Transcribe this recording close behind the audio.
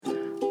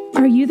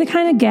Are you the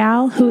kind of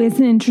gal who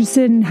isn't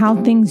interested in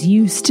how things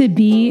used to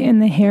be in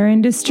the hair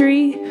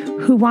industry,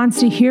 who wants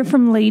to hear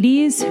from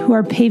ladies who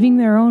are paving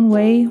their own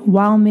way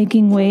while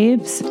making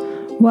waves?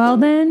 Well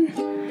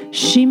then,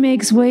 She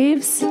Makes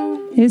Waves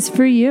is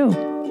for you.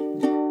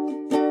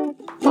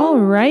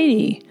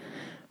 Alrighty.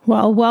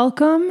 Well,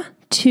 welcome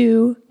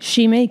to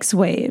She Makes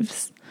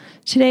Waves.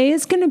 Today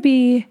is going to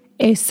be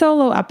a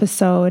solo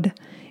episode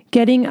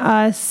getting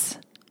us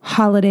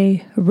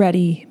holiday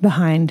ready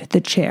behind the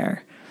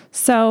chair.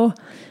 So,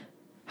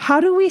 how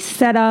do we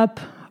set up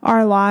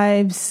our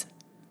lives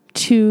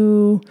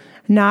to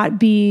not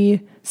be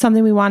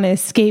something we want to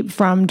escape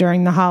from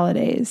during the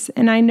holidays?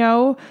 And I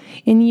know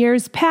in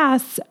years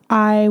past,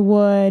 I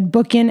would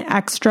book in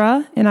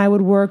extra and I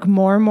would work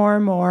more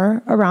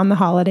around the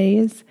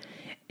holidays.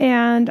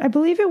 And I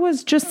believe it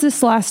was just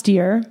this last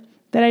year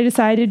that I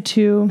decided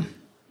to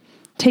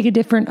take a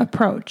different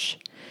approach.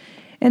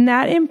 And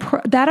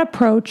that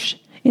approach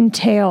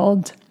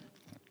entailed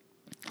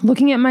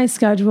looking at my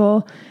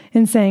schedule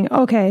and saying,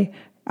 okay,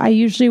 I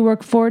usually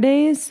work 4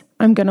 days.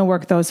 I'm going to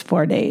work those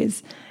 4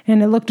 days.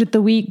 And I looked at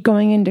the week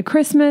going into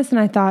Christmas and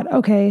I thought,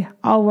 okay,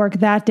 I'll work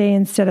that day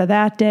instead of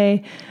that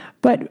day.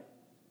 But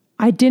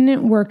I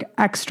didn't work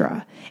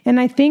extra. And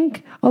I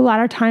think a lot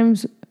of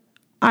times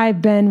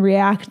I've been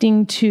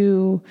reacting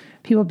to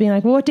people being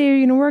like, well, what day are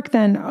you going to work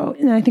then? Oh,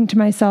 and I think to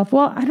myself,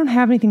 well, I don't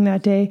have anything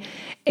that day.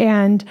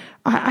 And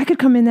I could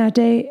come in that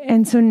day.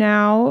 And so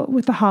now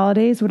with the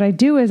holidays, what I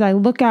do is I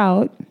look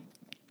out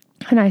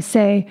and I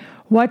say,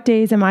 what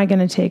days am I going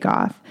to take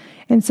off?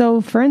 And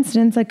so, for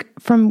instance, like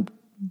from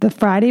the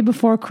Friday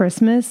before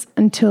Christmas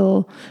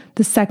until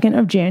the 2nd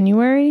of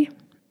January,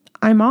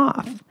 I'm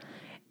off.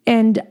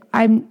 And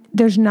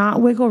there's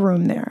not wiggle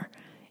room there.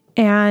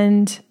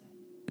 And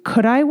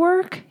could I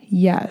work?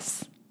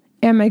 Yes.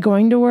 Am I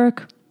going to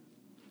work?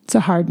 It's a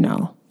hard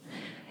no.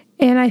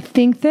 And I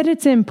think that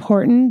it's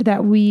important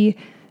that we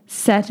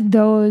set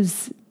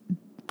those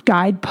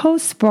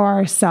guideposts for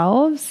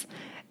ourselves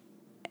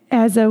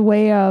as a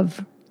way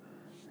of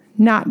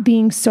not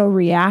being so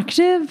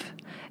reactive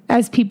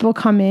as people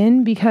come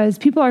in, because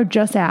people are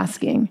just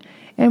asking.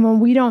 And when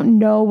we don't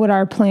know what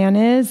our plan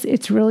is,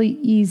 it's really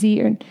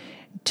easy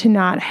to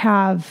not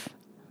have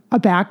a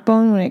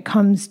backbone when it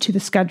comes to the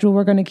schedule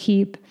we're going to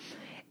keep.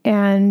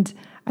 And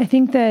I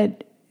think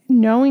that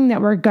knowing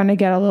that we're going to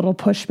get a little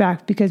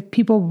pushback because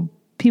people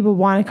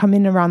want to come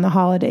in around the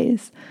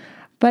holidays,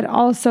 but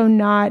also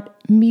not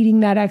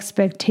meeting that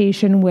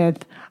expectation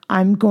with,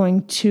 I'm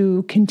going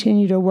to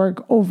continue to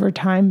work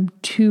overtime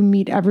to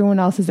meet everyone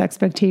else's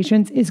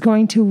expectations, is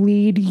going to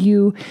lead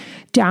you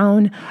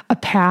down a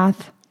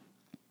path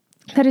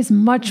that is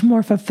much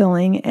more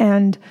fulfilling.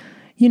 And,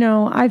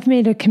 I've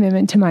made a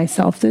commitment to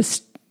myself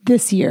this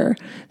year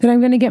that I'm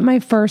going to get my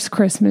first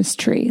Christmas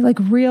tree, like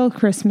real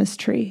Christmas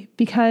tree,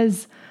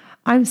 because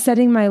I'm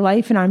setting my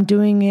life and I'm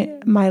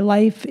doing my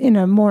life in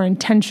a more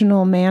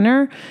intentional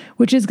manner,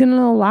 which is going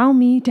to allow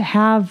me to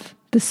have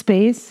the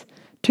space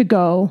to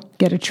go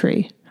get a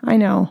tree. I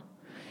know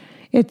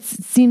it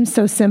seems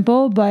so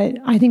simple, but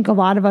I think a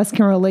lot of us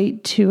can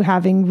relate to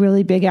having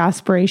really big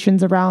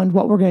aspirations around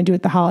what we're going to do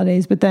at the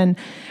holidays. But then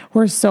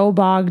we're so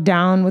bogged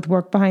down with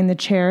work behind the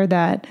chair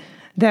that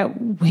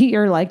we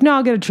are like, no,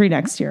 I'll get a tree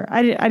next year.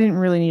 I didn't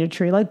really need a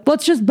tree. Like,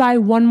 let's just buy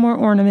one more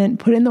ornament,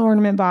 put it in the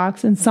ornament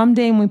box. And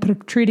someday when we put a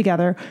tree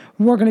together,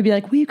 we're going to be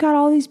like, we've got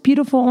all these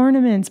beautiful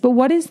ornaments. But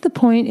what is the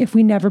point if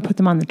we never put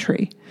them on the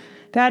tree?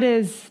 That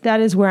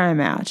is where I'm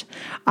at.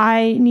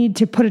 I need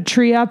to put a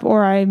tree up,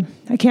 or I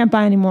can't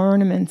buy any more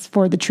ornaments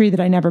for the tree that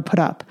I never put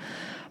up.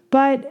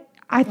 But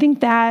I think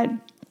that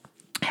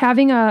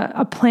having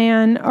a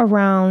plan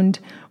around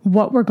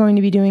what we're going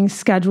to be doing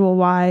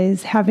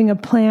schedule-wise, having a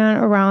plan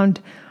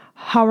around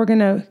how we're going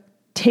to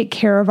take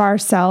care of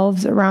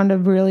ourselves around a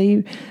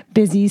really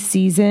busy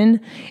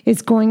season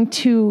is going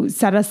to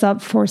set us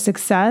up for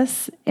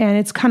success. And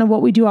it's kind of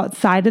what we do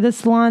outside of the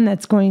salon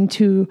that's going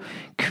to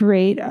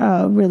create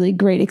a really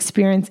great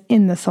experience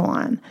in the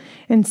salon.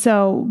 And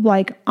so,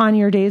 like, on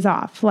your days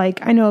off, like,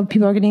 I know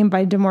people are getting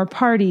invited to more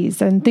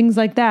parties and things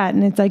like that,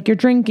 and it's like you're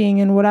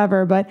drinking and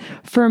whatever. But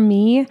for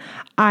me,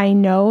 I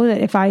know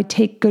that if I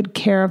take good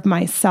care of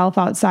myself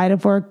outside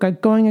of work,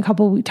 like going a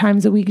couple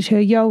times a week to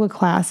yoga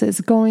classes,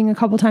 going a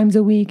couple times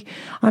a week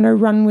on a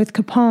run with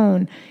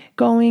Capone,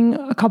 going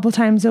a couple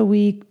times a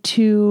week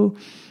to,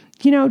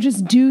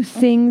 just do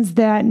things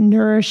that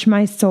nourish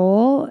my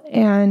soul,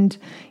 and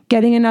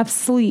getting enough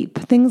sleep.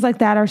 Things like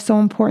that are so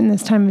important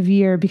this time of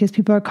year because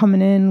people are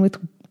coming in with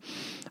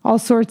all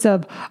sorts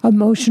of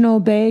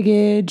emotional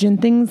baggage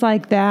and things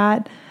like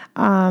that,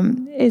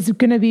 is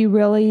going to be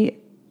really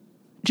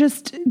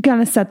just going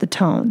to set the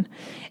tone.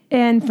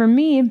 And for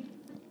me,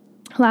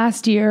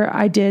 last year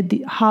I did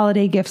the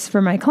holiday gifts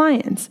for my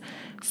clients.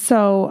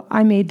 So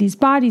I made these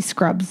body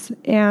scrubs,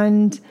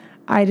 and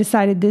I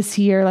decided this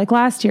year, like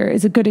last year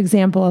is a good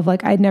example of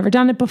like, I'd never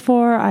done it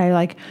before.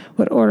 I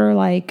would order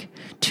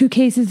 2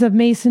 cases of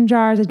mason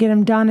jars. I'd get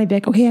them done. I'd be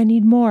like, okay, I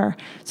need more.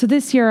 So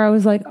this year I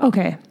was like,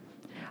 okay,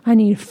 I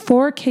need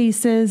 4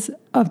 cases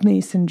of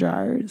mason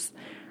jars.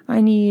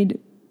 I need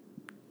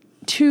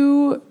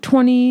 2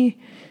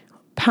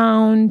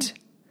 20-pound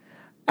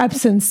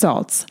Epsom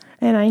salts,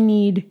 and I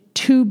need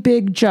 2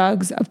 big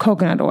jugs of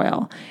coconut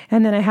oil.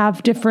 And then I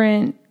have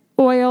different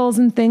oils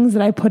and things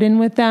that I put in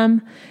with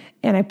them.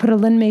 And I put a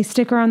Lin May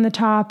sticker on the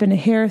top and a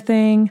hair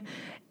thing.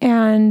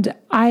 And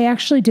I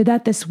actually did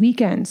that this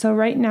weekend. So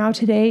right now,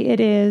 today, it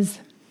is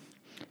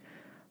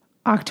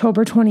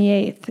October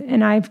 28th.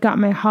 And I've got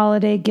my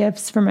holiday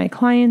gifts for my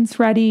clients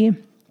ready.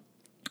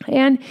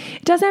 And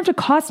it doesn't have to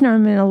cost an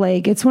arm and a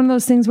leg. It's one of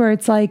those things where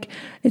it's like,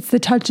 it's the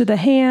touch of the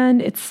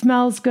hand. It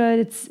smells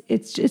good.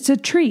 It's a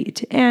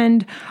treat.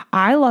 And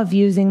I love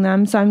using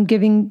them. So I'm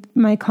giving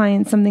my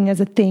clients something as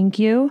a thank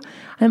you.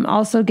 I'm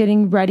also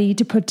getting ready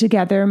to put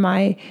together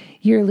my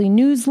yearly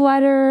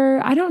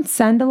newsletter. I don't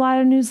send a lot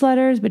of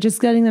newsletters, but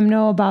just letting them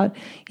know about,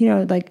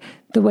 like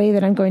the way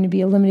that I'm going to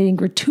be eliminating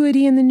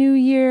gratuity in the new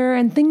year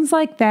and things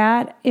like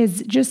that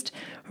is just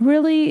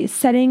really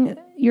setting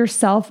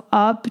yourself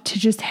up to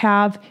just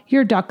have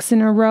your ducks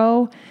in a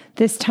row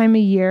this time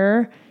of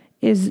year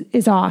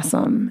is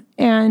awesome.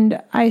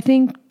 And I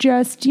think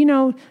just,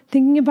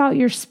 thinking about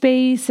your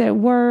space at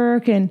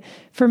work. And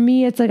for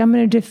me, it's like, I'm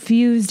going to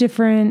diffuse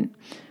different,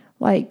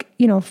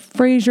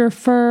 Fraser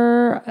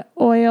fir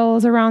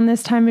oils around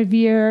this time of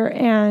year.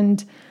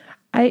 And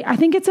I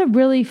think it's a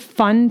really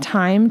fun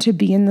time to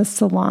be in the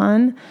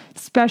salon,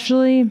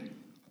 especially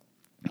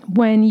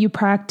when you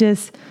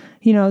practice,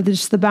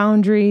 just the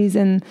boundaries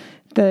and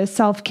the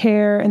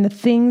self-care and the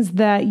things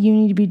that you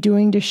need to be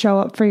doing to show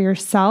up for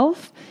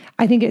yourself.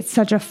 I think it's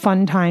such a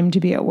fun time to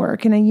be at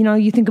work. And,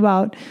 you think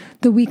about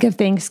the week of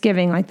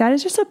Thanksgiving, that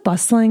is just a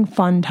bustling,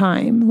 fun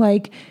time.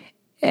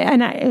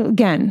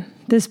 Again,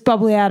 this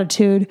bubbly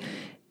attitude,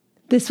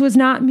 this was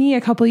not me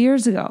a couple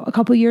years ago. A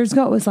couple years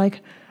ago, it was like,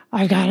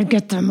 I got to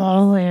get them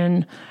all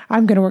in.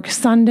 I'm going to work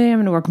Sunday. I'm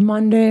going to work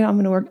Monday. I'm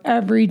going to work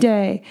every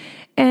day.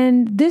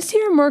 And this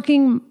year I'm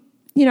working,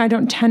 I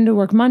don't tend to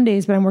work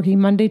Mondays, but I'm working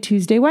Monday,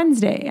 Tuesday,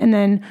 Wednesday. And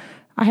then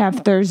I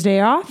have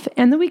Thursday off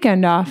and the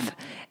weekend off.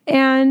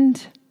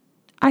 And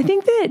I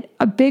think that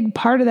a big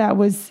part of that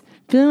was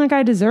feeling like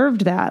I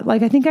deserved that.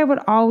 I think I would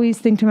always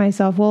think to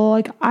myself,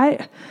 well,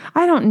 I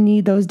don't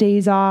need those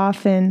days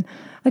off. And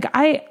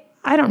I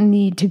don't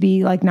need to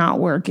be not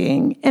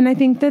working. And I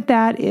think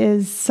that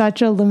is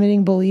such a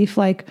limiting belief.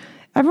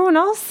 Everyone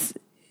else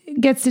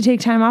gets to take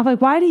time off.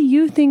 Why do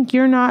you think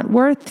you're not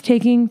worth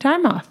taking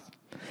time off?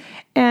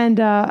 And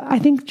I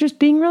think just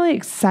being really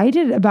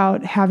excited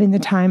about having the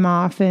time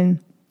off, and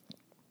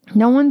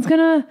no one's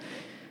gonna,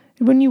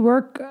 when you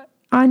work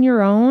on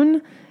your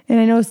own, and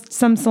I know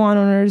some salon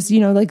owners,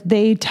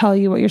 they tell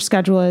you what your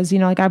schedule is,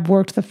 I've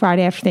worked the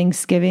Friday after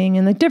Thanksgiving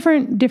and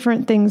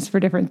different things for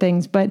different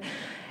things, but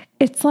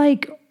it's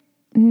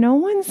no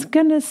one's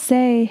gonna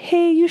say,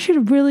 hey, you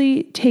should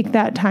really take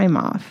that time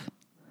off.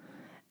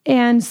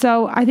 And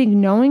so I think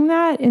knowing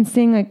that and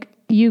saying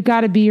you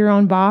got to be your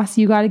own boss.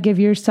 You got to give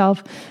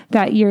yourself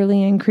that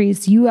yearly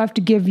increase. You have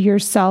to give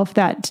yourself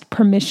that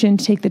permission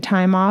to take the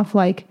time off.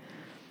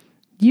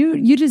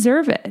 You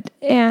deserve it.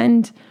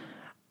 And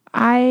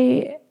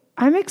I'm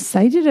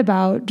excited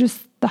about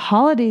just the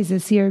holidays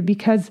this year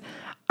because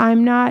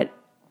I'm not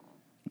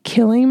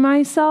killing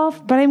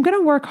myself, but I'm going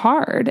to work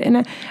hard.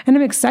 And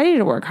I'm excited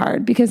to work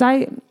hard because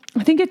I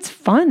think it's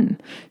fun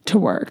to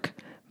work.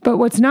 But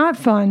what's not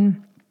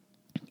fun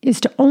is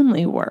to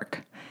only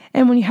work.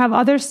 And when you have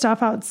other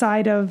stuff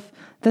outside of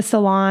the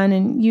salon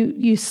and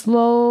you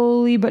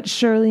slowly but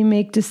surely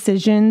make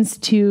decisions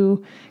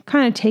to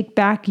kind of take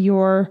back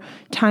your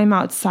time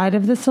outside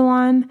of the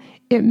salon,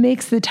 it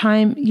makes the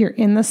time you're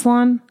in the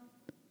salon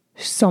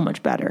so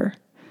much better.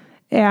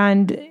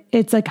 And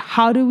it's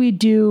how do we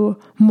do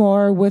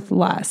more with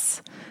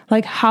less?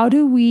 How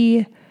do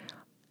we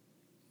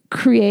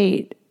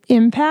create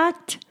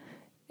impact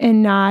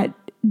and not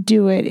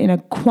do it in a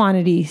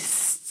quantity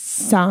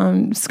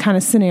sounds kind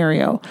of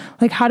scenario?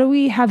 How do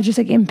we have just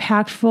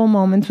impactful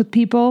moments with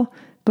people,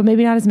 but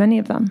maybe not as many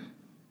of them?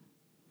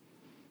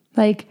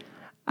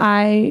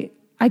 I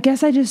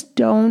guess I just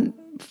don't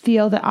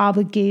feel the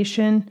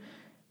obligation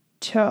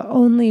to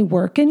only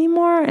work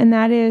anymore. And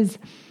that is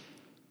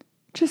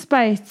just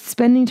by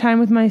spending time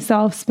with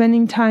myself,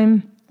 spending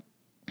time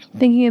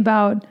thinking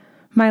about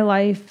my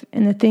life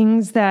and the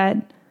things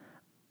that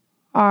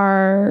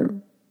are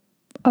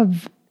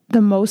of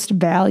the most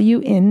value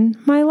in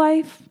my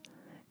life.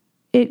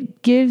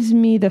 It gives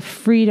me the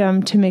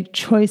freedom to make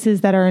choices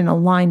that are in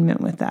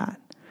alignment with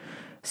that.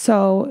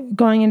 So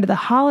going into the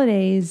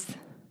holidays,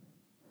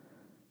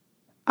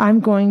 I'm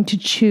going to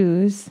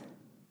choose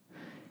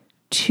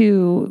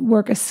to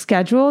work a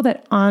schedule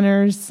that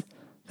honors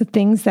the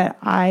things that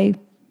I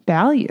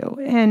value.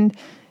 And,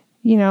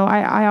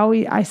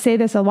 I say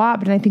this a lot,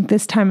 but I think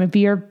this time of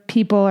year,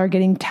 people are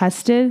getting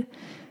tested,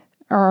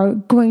 are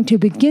going to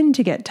begin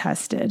to get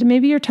tested.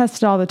 Maybe you're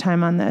tested all the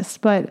time on this,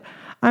 but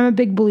I'm a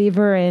big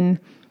believer in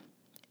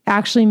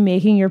actually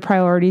making your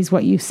priorities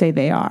what you say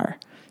they are.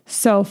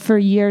 So for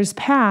years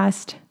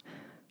past,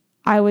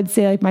 I would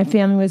say my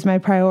family was my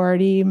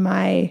priority,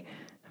 my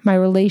My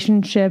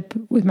relationship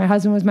with my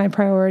husband was my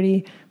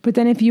priority. But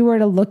then if you were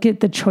to look at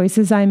the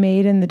choices I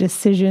made and the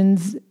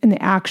decisions and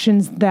the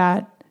actions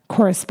that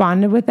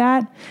corresponded with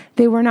that,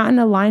 they were not in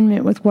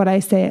alignment with what I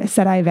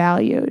said I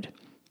valued.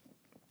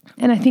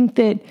 And I think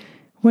that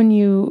when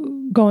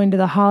you go into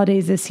the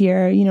holidays this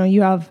year,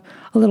 you have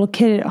a little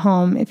kid at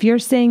home. If you're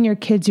saying your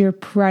kid's your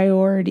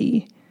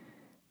priority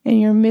and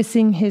you're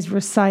missing his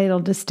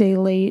recital to stay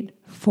late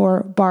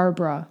for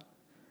Barbara,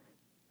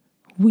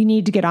 we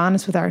need to get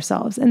honest with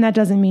ourselves. And that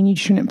doesn't mean you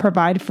shouldn't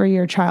provide for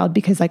your child,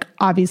 because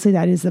obviously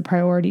that is the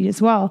priority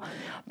as well.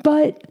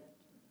 But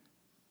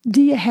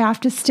do you have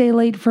to stay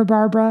late for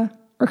Barbara?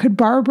 Or could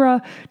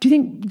Barbara, do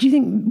you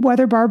think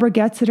whether Barbara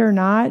gets it or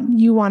not,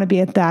 you want to be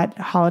at that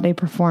holiday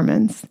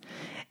performance?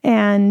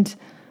 And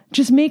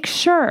just make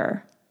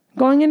sure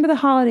going into the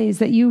holidays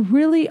that you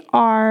really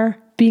are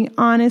being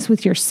honest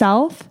with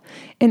yourself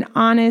and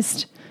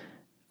honest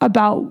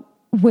about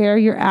where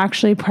you're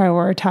actually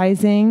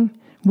prioritizing,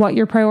 what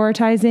you're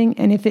prioritizing,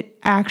 and if it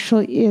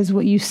actually is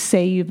what you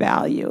say you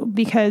value.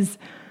 Because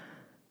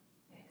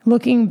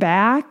looking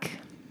back,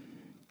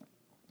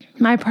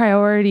 my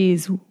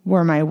priorities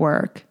were my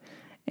work,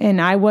 and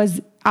I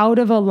was out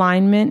of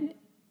alignment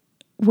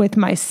with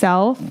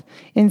myself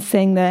in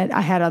saying that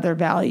I had other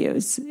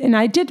values. And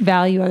I did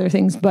value other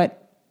things, but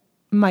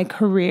my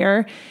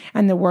career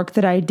and the work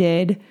that I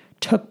did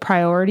took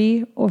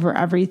priority over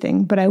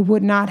everything. But I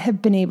would not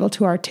have been able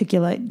to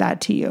articulate that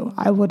to you.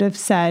 I would have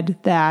said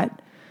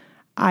that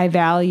I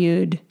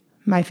valued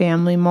my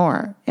family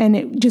more. And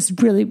it just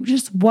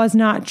was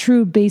not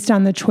true based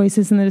on the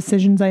choices and the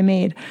decisions I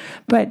made.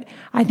 But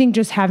I think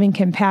just having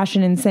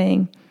compassion and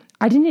saying,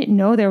 I didn't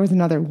know there was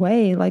another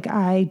way.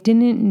 I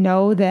didn't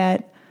know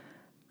that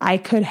I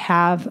could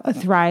have a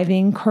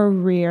thriving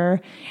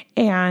career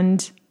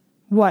and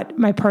what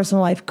my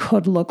personal life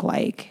could look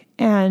like.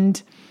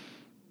 And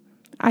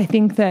I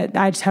think that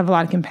I just have a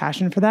lot of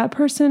compassion for that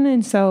person.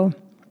 And so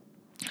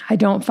I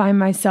don't find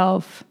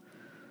myself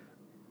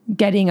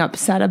getting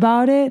upset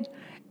about it.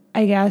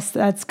 I guess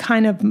that's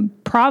kind of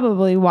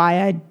probably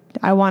why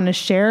I want to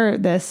share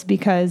this,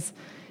 because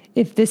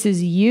if this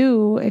is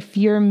you, if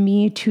you're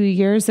me 2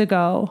 years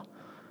ago,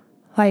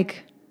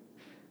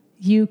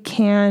 you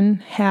can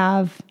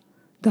have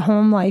the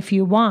home life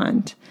you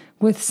want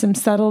with some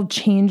subtle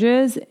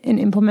changes and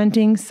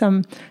implementing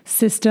some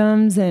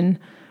systems. And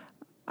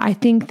I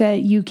think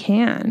that you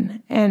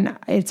can, and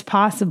it's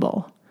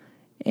possible.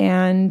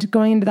 And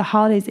going into the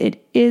holidays,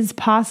 it is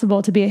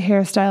possible to be a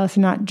hairstylist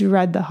and not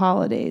dread the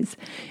holidays.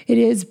 It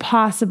is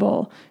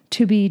possible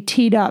to be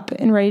teed up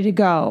and ready to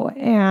go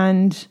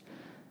and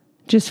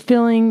just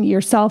filling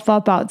yourself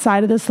up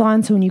outside of the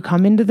salon. So when you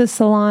come into the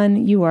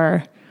salon, you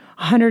are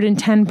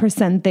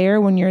 110% there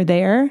when you're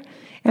there.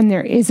 And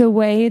there is a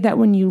way that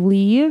when you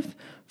leave,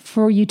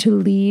 for you to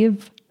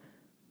leave,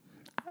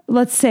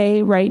 let's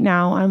say right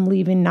now I'm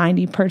leaving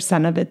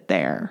 90% of it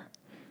there.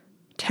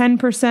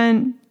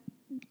 10%,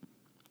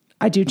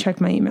 I do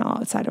check my email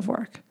outside of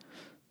work.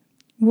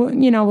 Well,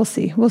 we'll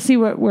see. We'll see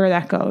where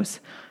that goes.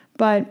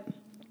 But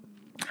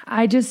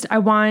I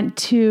want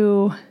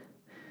to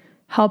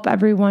help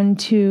everyone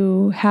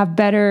to have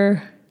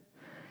better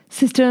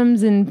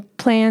systems and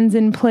plans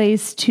in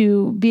place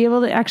to be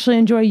able to actually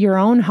enjoy your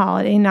own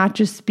holiday, not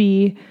just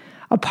be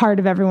a part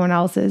of everyone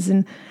else's.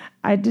 And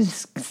I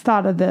just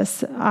thought of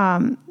this.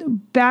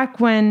 Back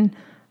when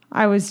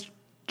I was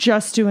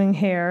just doing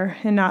hair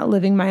and not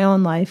living my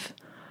own life,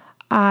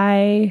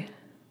 I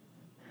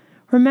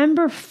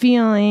remember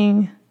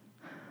feeling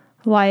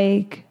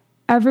like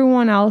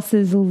everyone else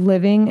is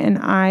living and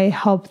I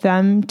help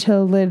them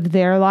to live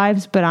their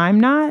lives, but I'm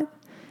not.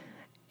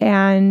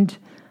 And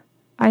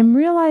I'm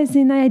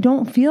realizing that I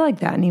don't feel like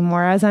that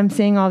anymore as I'm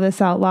saying all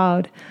this out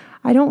loud.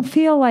 I don't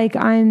feel like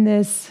I'm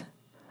this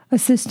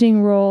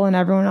assisting role in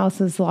everyone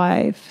else's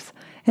lives.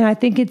 And I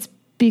think it's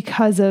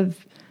because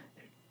of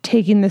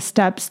taking the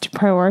steps to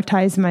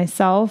prioritize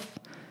myself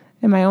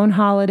and my own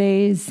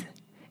holidays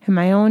and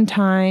my own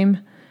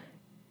time.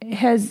 It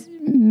has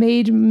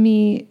made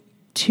me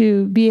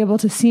to be able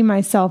to see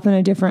myself in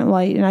a different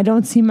light. And I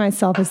don't see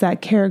myself as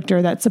that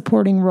character, that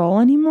supporting role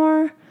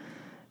anymore,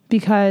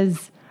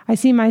 because I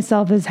see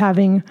myself as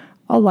having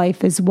a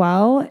life as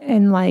well.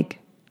 And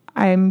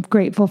I'm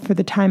grateful for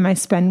the time I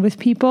spend with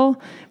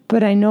people,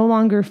 but I no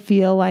longer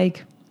feel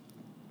like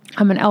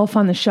I'm an elf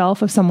on the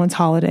shelf of someone's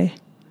holiday.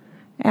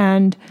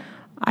 And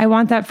I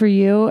want that for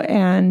you.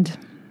 And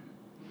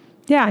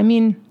yeah,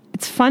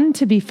 it's fun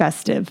to be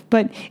festive,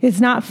 but it's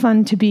not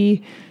fun to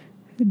be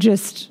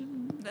just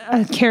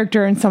a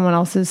character in someone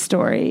else's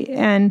story.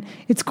 And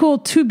it's cool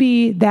to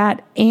be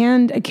that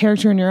and a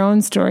character in your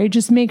own story.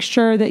 Just make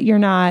sure that you're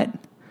not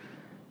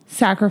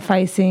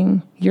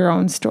sacrificing your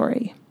own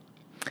story.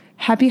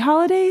 Happy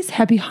holidays,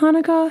 happy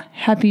Hanukkah,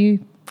 happy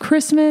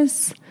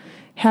Christmas,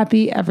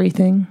 happy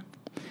everything.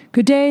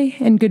 Good day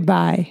and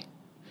goodbye.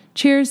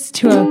 Cheers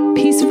to a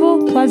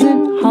peaceful,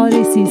 pleasant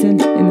holiday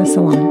season in the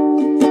salon.